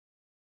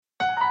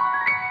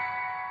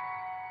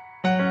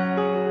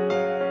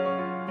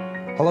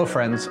Hello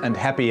friends, and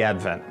happy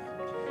Advent.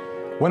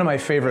 One of my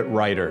favorite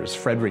writers,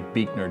 Frederick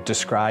Buechner,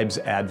 describes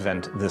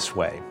Advent this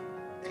way.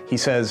 He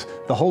says,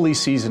 the holy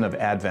season of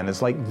Advent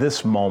is like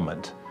this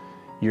moment.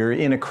 You're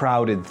in a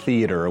crowded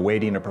theater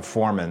awaiting a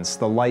performance,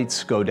 the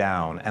lights go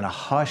down, and a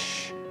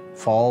hush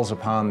falls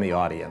upon the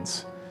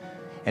audience.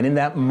 And in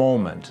that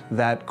moment,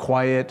 that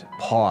quiet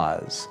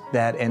pause,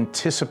 that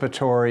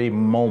anticipatory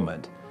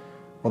moment,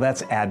 well,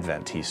 that's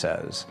Advent, he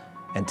says,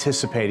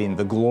 anticipating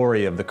the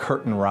glory of the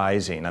curtain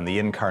rising on the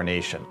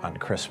incarnation on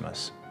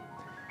Christmas.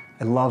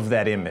 I love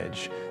that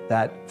image,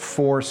 that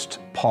forced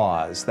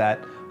pause, that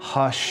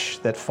hush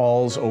that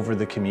falls over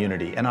the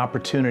community, an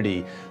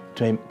opportunity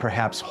to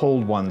perhaps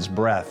hold one's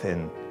breath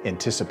in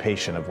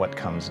anticipation of what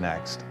comes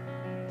next.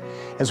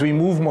 As we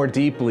move more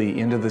deeply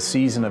into the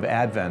season of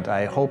Advent,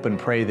 I hope and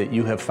pray that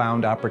you have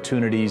found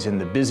opportunities in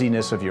the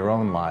busyness of your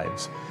own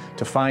lives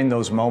to find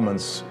those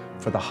moments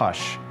for the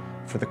hush,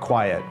 for the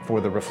quiet, for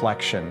the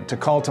reflection, to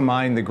call to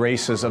mind the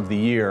graces of the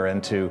year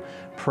and to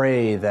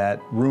pray that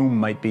room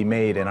might be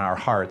made in our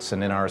hearts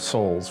and in our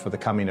souls for the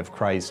coming of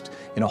Christ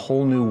in a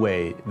whole new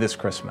way this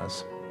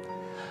Christmas.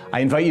 I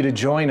invite you to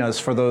join us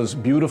for those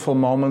beautiful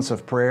moments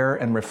of prayer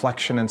and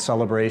reflection and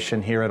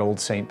celebration here at Old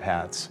St.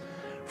 Pat's.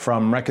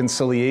 From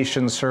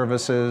reconciliation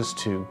services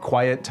to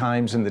quiet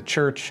times in the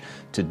church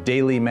to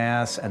daily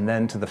Mass and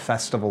then to the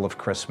festival of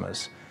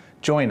Christmas.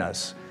 Join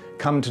us.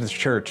 Come to the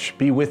church,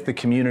 be with the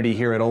community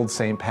here at Old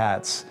St.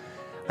 Pat's.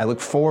 I look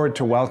forward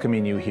to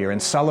welcoming you here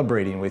and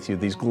celebrating with you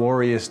these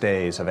glorious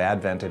days of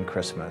Advent and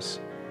Christmas.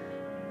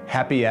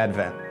 Happy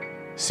Advent.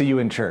 See you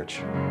in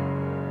church.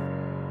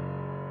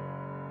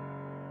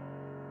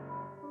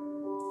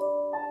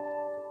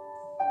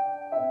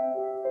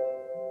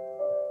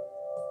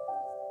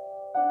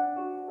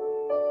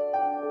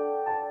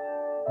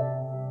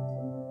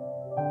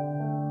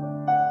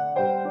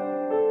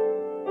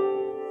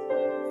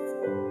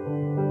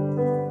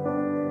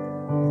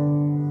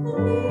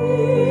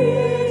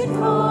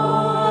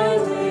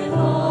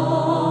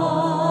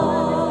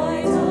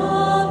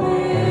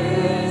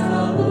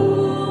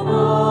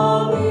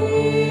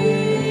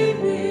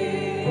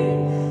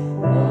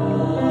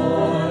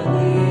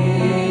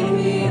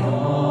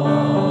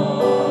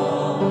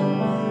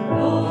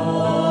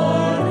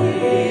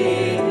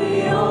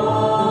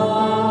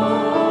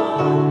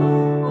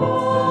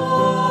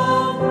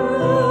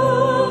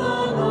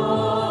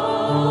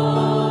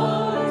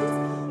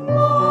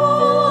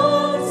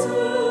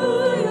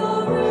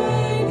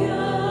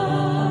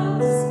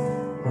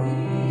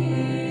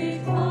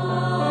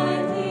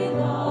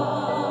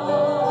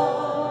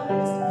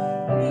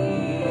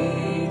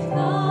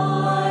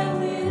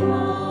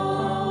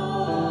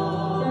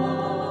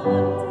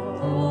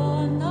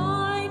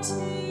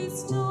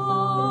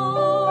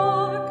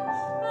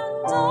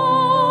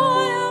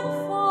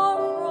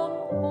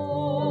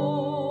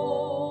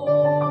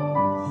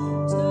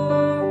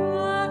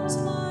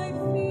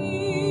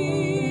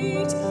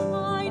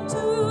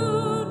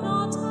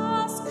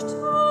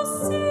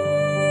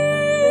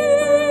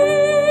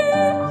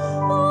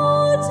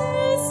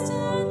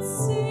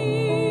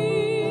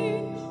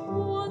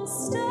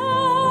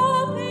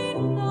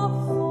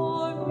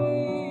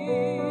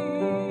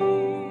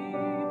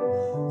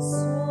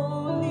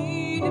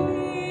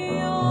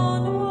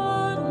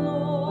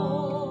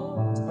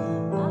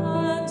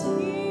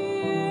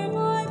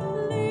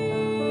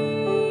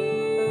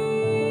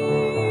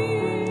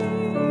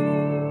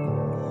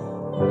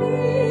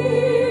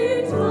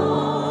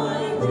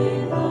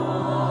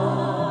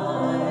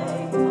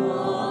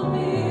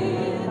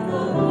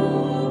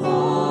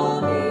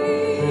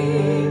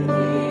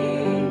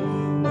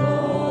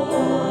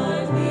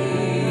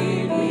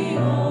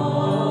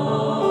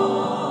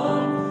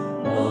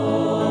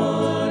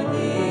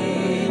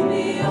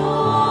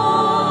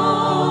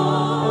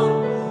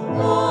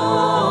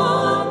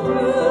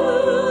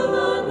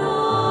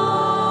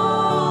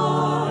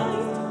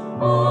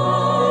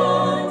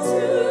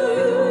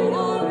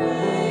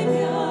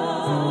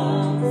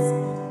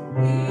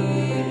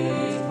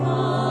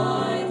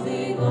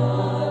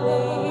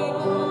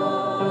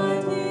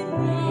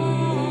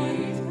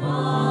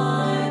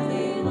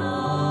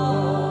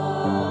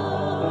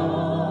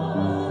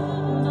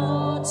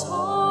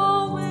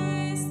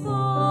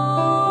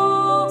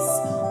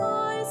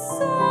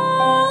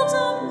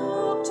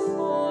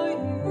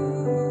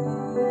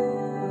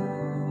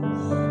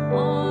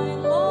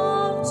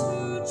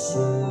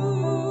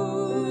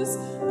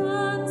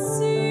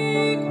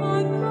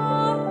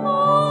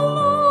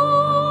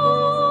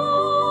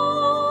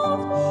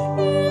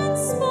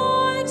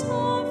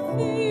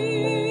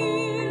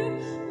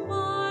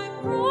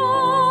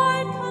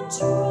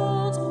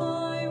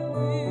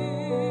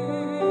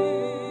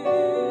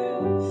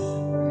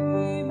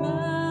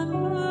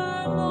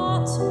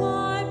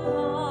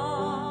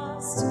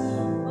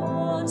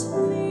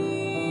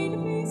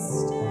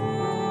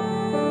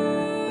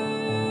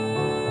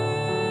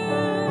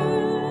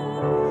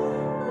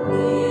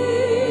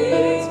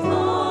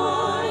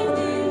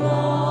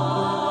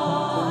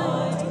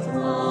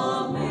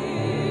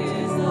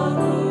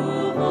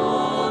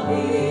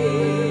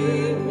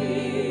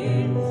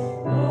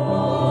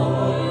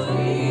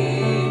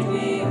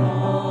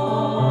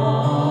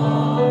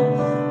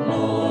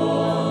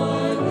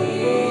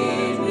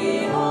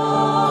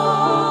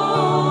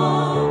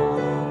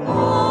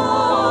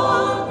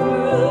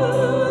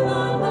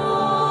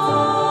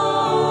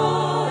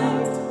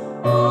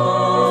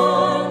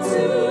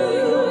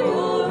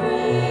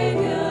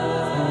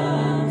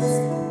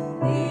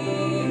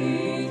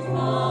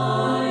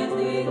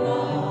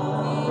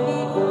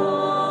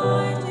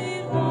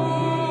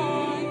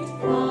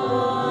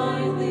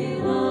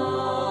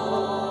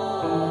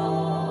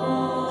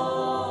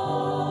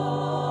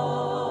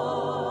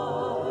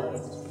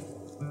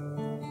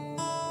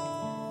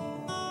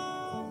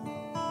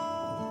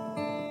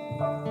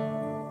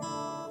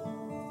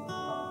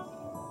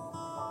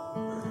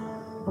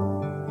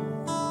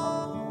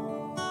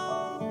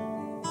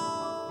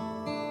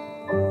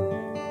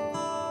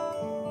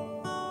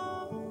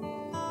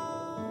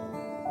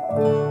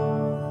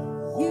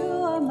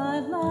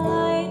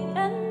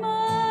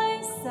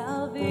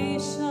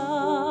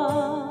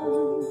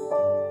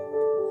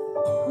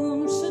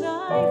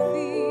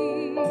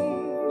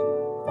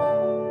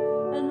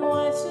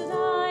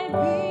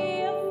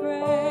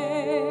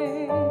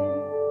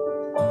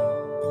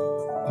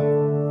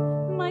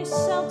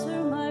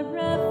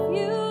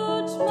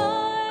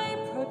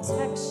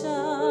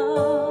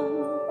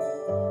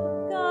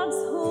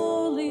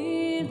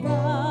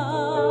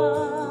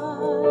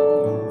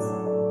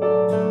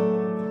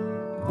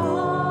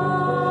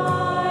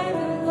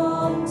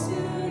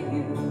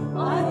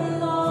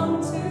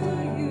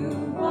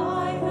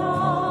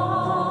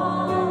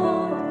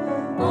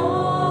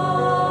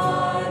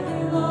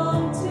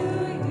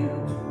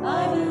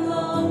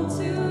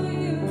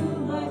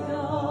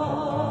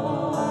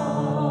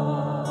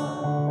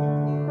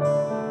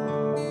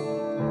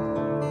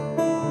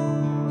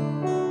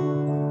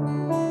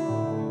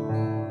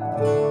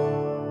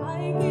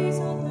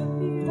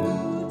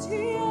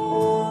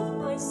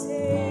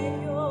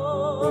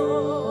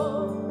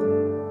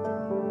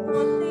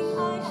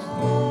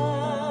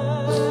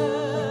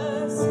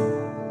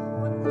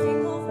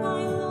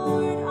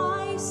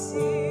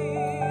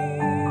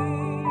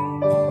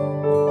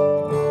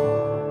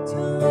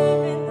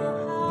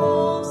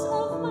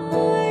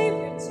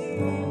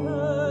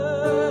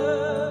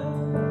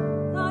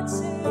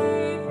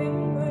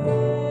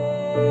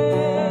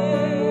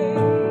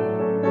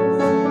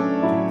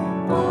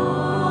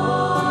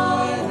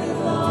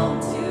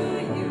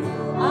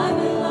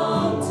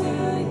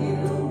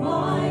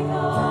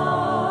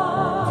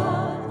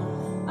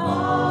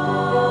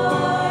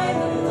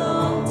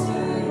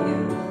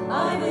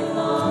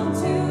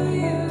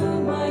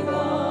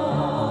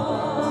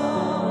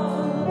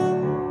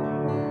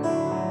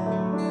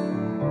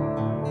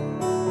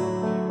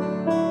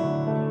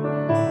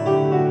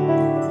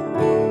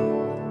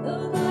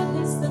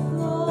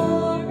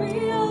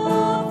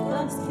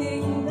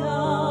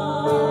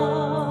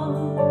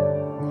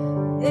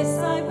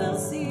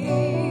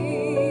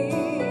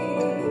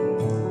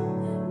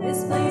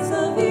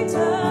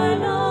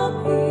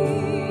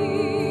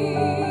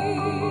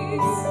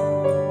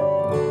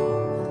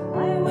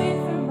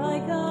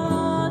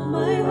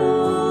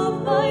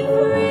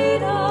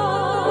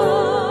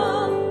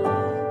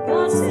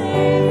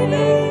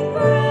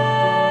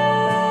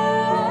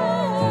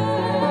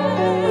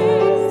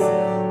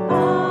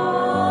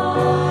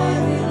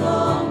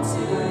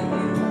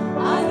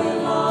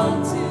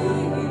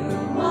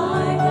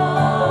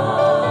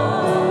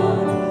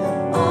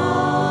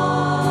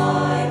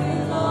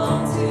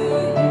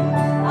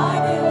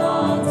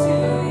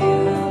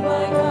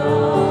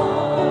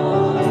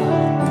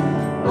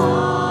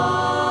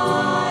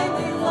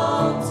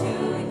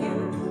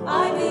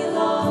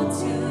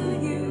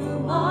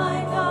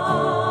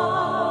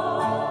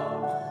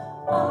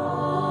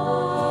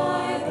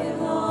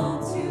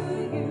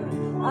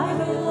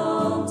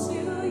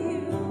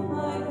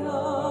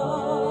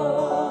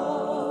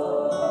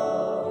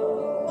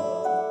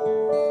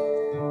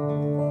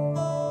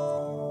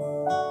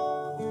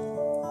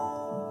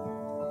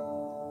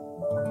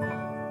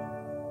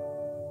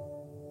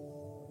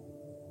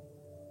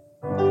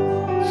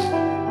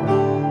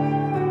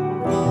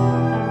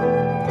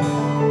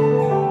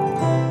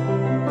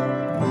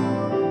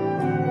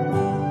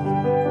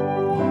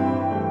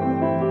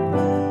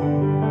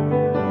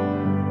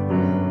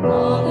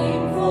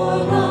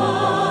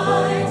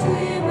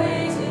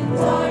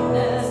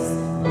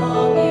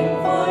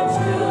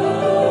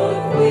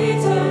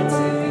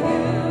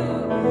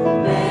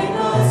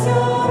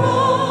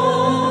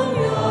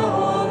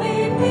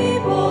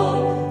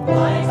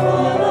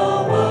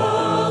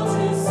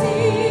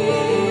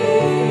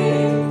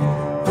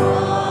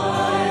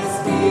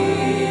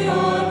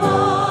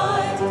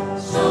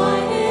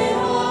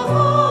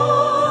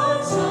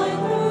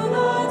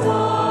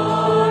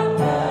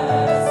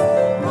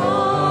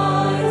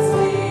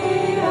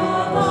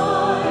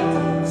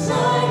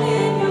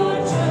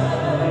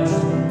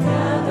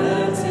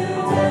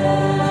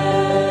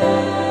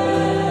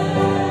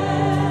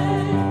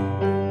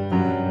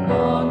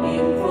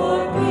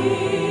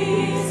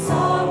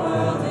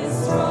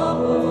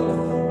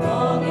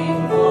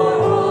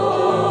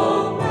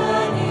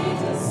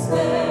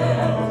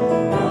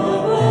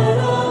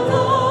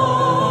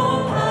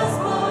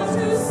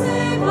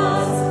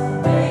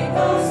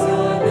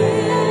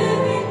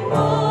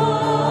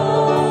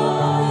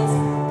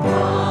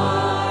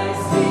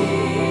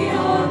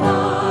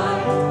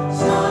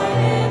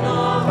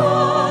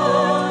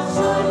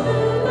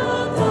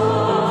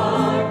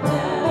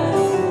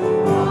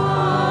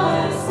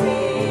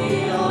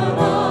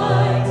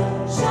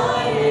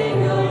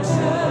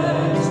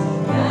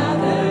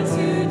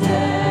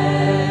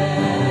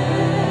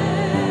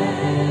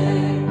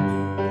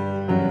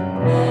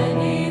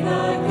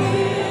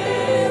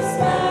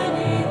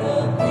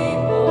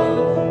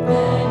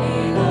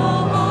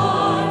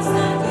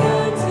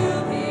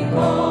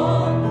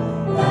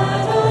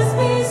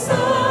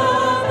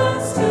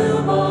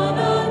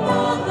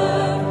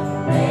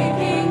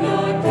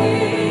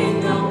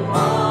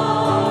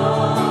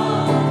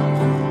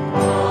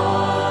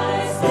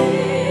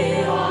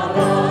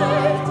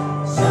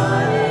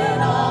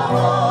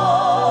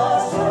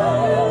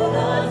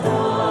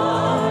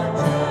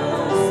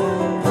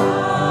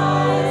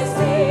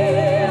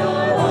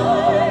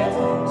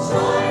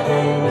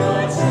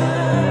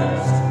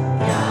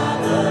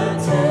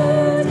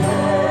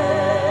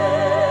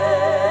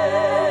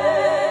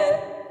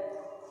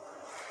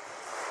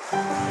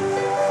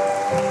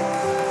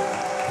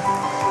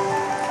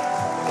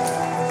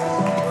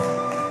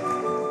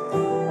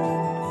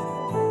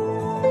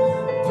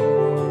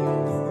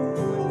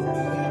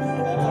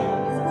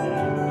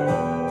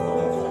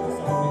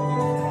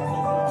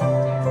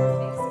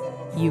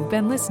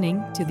 been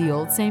listening to the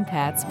Old St.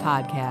 Pat's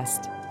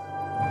Podcast.